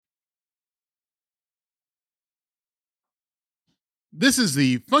This is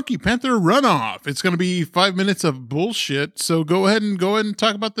the Funky Panther runoff. It's going to be 5 minutes of bullshit. So go ahead and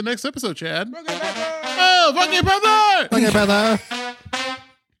talk about the next episode, Chad. Oh, Funky Panther! Funky Panther!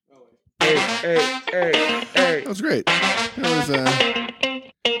 Hey. That was great.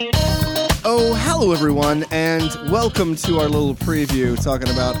 Oh, hello, everyone, and welcome to our little preview talking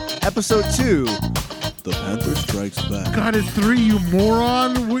about episode 2, The Panther Strikes Back. God, it's 3, you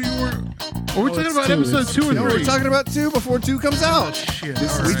moron. Are we talking about episode 2 and 3? No, we're talking about 2 before 2 comes out. Shit.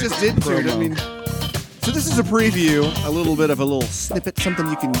 We just did 2. I mean, so this is a preview, a little bit of a little snippet, something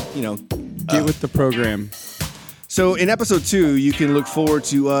you can, get with the program. So in episode 2, you can look forward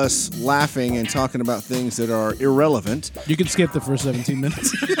to us laughing and talking about things that are irrelevant. You can skip the first 17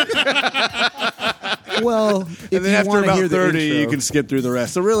 minutes. Well, if And then you after want to about hear the 30, intro, you can skip through the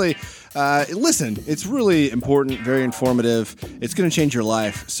rest. So really, listen, it's really important, very informative. It's going to change your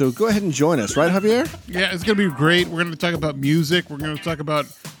life. So go ahead and join us, right, Javier? Yeah, it's going to be great. We're going to talk about music. We're going to talk about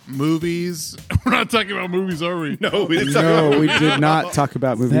movies. We're not talking about movies, are we? No, we didn't talk no, we did not talk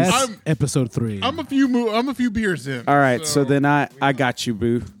about movies. That's episode 3. I'm a few beers in. All right, so then I got you,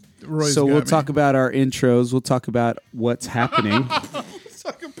 Boo. Roy's So got we'll me. talk about our intros. We'll talk about what's happening. Let's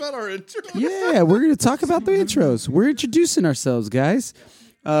talk about our intro. Yeah, we're going to talk about the intros. We're introducing ourselves, guys.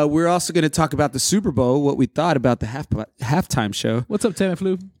 We're also going to talk about the Super Bowl, what we thought about the halftime show. What's up,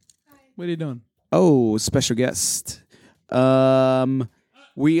 Tamiflu? What are you doing? Oh, special guest.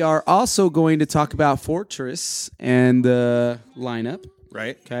 We are also going to talk about Fortress and the lineup.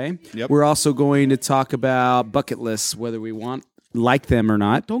 Right. Okay. Yep. We're also going to talk about bucket lists, whether we like them or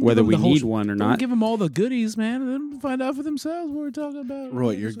not, whether we need one or Don't not. give them all the goodies, man. Let them find out for themselves what we're talking about.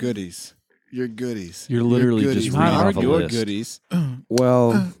 Roy, you're goodies. You're goodies. You're literally You're just goodies. reading off a Your list. goodies.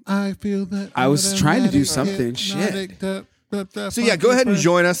 Well, I feel that. I was trying to do something. Shit. So yeah, go ahead and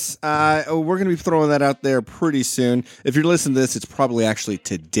join us. We're going to be throwing that out there pretty soon. If you're listening to this, it's probably actually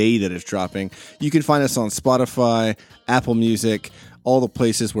today that it's dropping. You can find us on Spotify, Apple Music, all the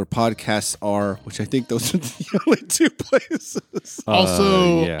places where podcasts are, which I think those are the only 2 places.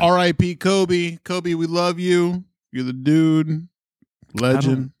 Also, yeah. R.I.P. Kobe. Kobe, we love you. You're the dude.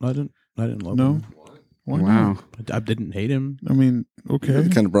 Legend. I didn't love No? him. Why wow. not? I didn't hate him. I mean, okay.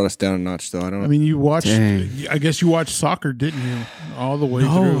 It kind of brought us down a notch, though. I don't know. I mean, you watched. Dang. I guess you watched soccer, didn't you? All the way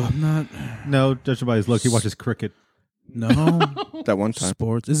No, through. I'm not. No, judging by his look, he watches cricket. No. that one time.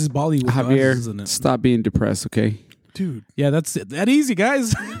 Sports. This is Bollywood, guys, Javier, isn't it? stop being depressed, okay? Dude. Yeah, that's it. That easy,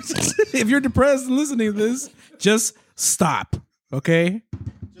 guys. If you're depressed and listening to this, just stop, okay?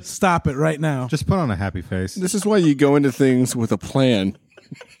 Stop it right now. Just put on a happy face. This is why you go into things with a plan.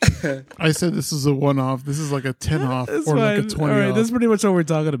 I said this is a one-off. This is like a 10-off That's or like a fine. 20 All right, off. that's pretty much what we're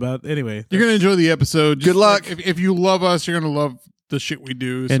talking about. Anyway. You're going to enjoy the episode. Good luck. Like, if you love us, you're going to love the shit we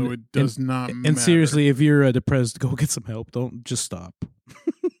do, so it does not matter. And seriously, if you're depressed, go get some help. Don't just stop.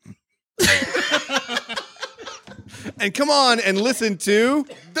 And come on and listen to...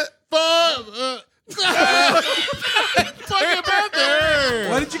 Fucking Panther!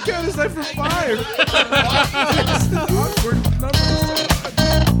 Why did you count us like from 5? Awkward number.